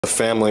The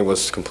family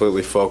was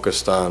completely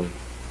focused on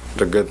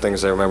the good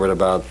things I remembered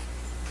about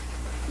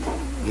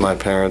my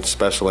parents,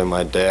 especially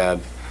my dad,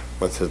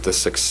 with the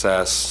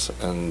success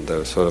and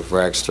the sort of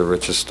rags to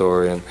riches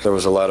story. And there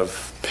was a lot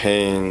of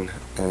pain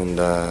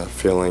and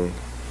feeling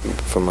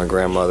from my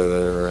grandmother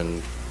there,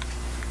 and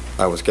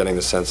I was getting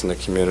the sense in the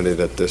community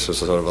that this was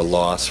sort of a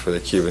loss for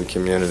the Cuban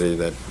community,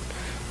 that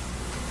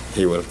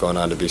he would have gone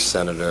on to be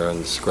senator and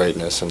his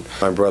greatness. And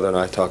my brother and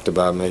I talked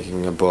about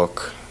making a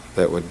book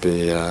that would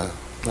be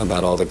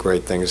about all the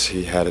great things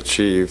he had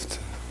achieved,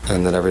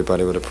 and that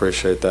everybody would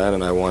appreciate that,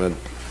 and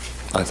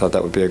I thought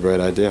that would be a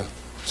great idea,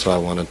 so I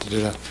wanted to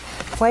do that.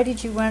 Why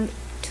did you want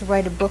to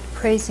write a book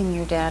praising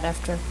your dad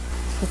after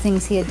the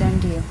things he had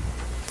done to you?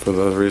 For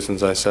those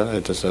reasons I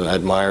said. I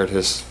admired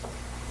his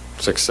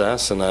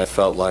success, and I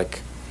felt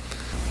like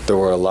there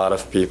were a lot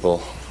of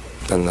people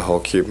in the whole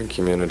Cuban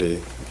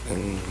community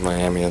in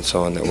Miami and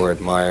so on that were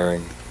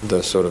admiring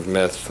the sort of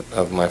myth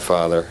of my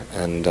father,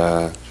 and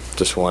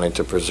just wanting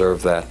to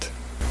preserve that.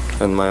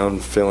 And my own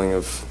feeling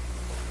of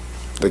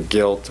the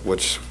guilt,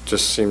 which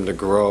just seemed to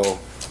grow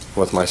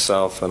with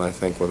myself and I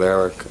think with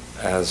Eric,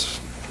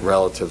 as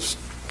relatives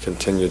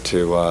continued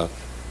to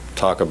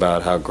talk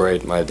about how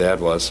great my dad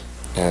was.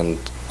 And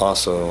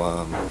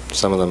also,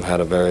 some of them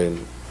had a very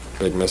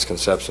big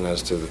misconception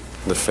as to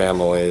the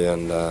family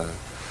and the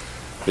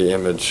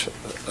image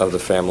of the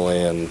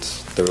family and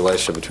the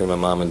relationship between my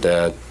mom and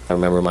dad. I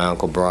remember my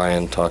Uncle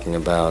Brian talking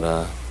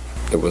about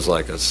it was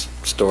like a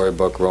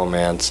storybook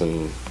romance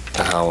and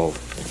how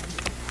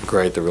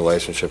great the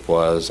relationship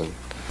was, and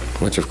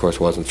which of course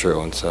wasn't true,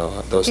 and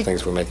so those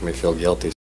things were making me feel guilty.